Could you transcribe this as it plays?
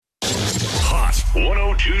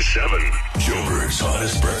1027. Joburg's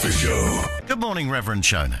hottest breakfast show. Good morning, Reverend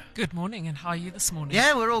Shona. Good morning, and how are you this morning?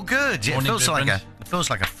 Yeah, we're all good. Yeah, Morning, it feels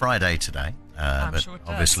like a Friday today. I'm but sure it does.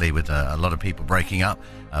 obviously with a lot of people breaking up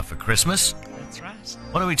for Christmas. That's right.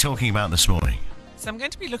 What are we talking about this morning? So I'm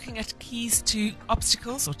going to be looking at keys to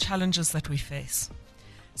obstacles or challenges that we face.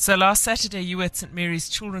 So last Saturday you were at St. Mary's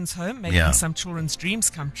Children's Home making some children's dreams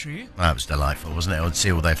come true. That was delightful, wasn't it? I would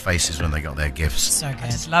see all their faces when they got their gifts. So good. I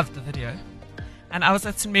just loved the video. And I was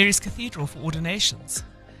at St. Mary's Cathedral for ordinations.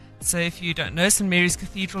 So if you don't know St. Mary's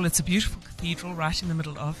Cathedral, it's a beautiful cathedral right in the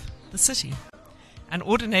middle of the city. And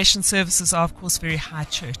ordination services are, of course, very high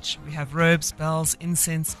church. We have robes, bells,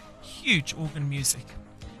 incense, huge organ music.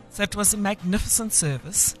 So it was a magnificent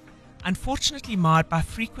service, unfortunately marred by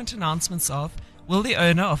frequent announcements of, will the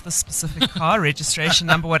owner of the specific car, registration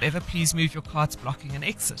number, whatever, please move your car, it's blocking an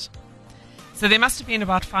exit. So there must have been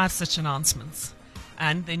about 5 such announcements.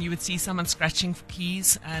 And then you would see someone scratching for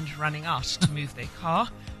keys and running out to move their car.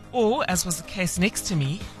 Or, as was the case next to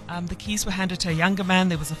me, the keys were handed to a younger man,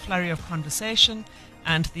 there was a flurry of conversation,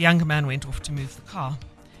 and the younger man went off to move the car.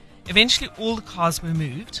 Eventually all the cars were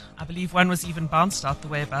moved. I believe one was even bounced out the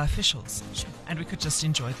way by officials, and we could just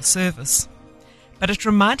enjoy the service. But it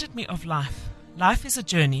reminded me of life. Life is a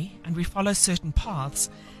journey, and we follow certain paths,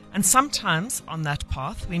 and sometimes on that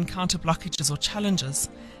path we encounter blockages or challenges,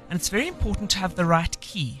 and it's very important to have the right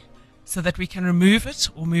key so that we can remove it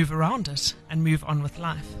or move around it and move on with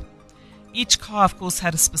life. Each car, of course,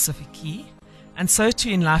 had a specific key, and so too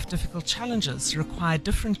in life difficult challenges require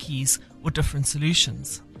different keys or different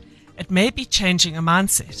solutions. It may be changing a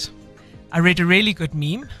mindset. I read a really good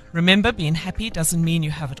meme. Remember, being happy doesn't mean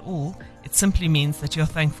you have it all. It simply means that you're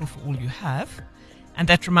thankful for all you have. And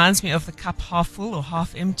that reminds me of the cup half full or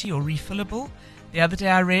half empty or refillable. The other day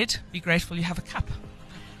I read, be grateful you have a cup.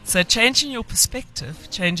 So changing your perspective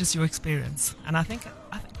changes your experience. And I think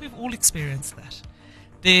we've all experienced that.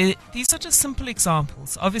 These are just simple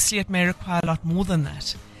examples. Obviously it may require a lot more than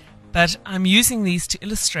that. But I'm using these to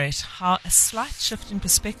illustrate how a slight shift in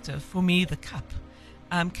perspective, for me the cup,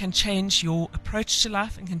 can change your approach to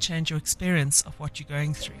life and can change your experience of what you're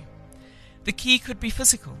going through. The key could be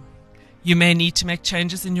physical. You may need to make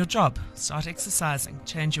changes in your job, start exercising,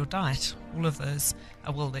 change your diet. All of those,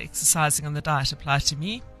 the exercising and the diet apply to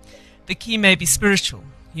me. The key may be spiritual.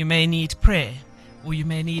 You may need prayer, or you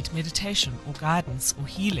may need meditation or guidance or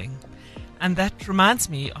healing. And that reminds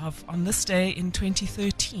me of on this day in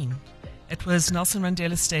 2013. It was Nelson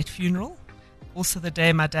Mandela's state funeral, also the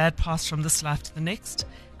day my dad passed from this life to the next.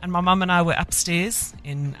 And my mum and I were upstairs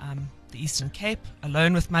in the Eastern Cape,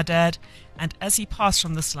 alone with my dad, and as he passed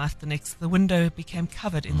from this life to the next, the window became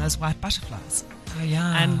covered in those white butterflies. Oh,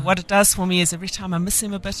 yeah. And what it does for me is every time I miss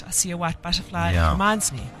him a bit, I see a white butterfly. Yeah. It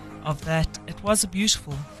reminds me of that. It was a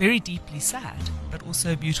beautiful, very deeply sad, but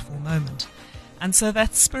also a beautiful moment. And so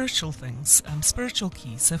that's spiritual things, spiritual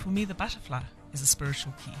keys. So for me, the butterfly is a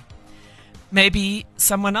spiritual key. Maybe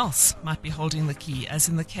someone else might be holding the key, as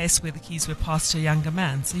in the case where the keys were passed to a younger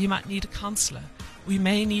man. So you might need a counselor. We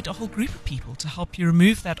may need a whole group of people to help you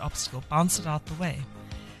remove that obstacle, bounce it out the way.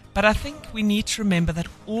 But I think we need to remember that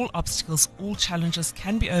all obstacles, all challenges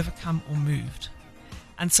can be overcome or moved.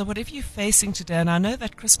 And so whatever you're facing today, and I know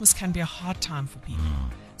that Christmas can be a hard time for people,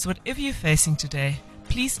 so whatever you're facing today,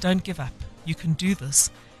 please don't give up. You can do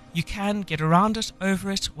this. You can get around it,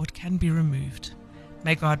 over it, or it can be removed.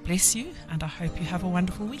 May God bless you, and I hope you have a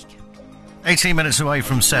wonderful week. 18 minutes away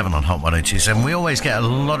from 7 on Hot 1027. We always get a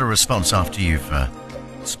lot of response after you've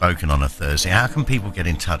spoken on a Thursday. How can people get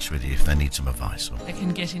in touch with you if they need some advice? They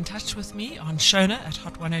can get in touch with me on Shona at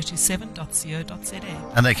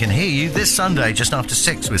hot1027.co.za. And they can hear you this Sunday just after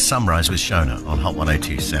 6 with Sunrise with Shona on Hot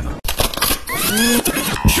 1027.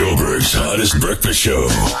 Joburg's hottest breakfast show.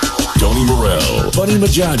 Tony Morrell, Buddy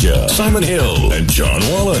Majaja, Simon Hill, and John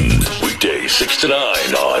Wallen. Weekdays 6 to 9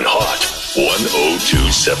 on Hot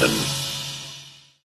 1027.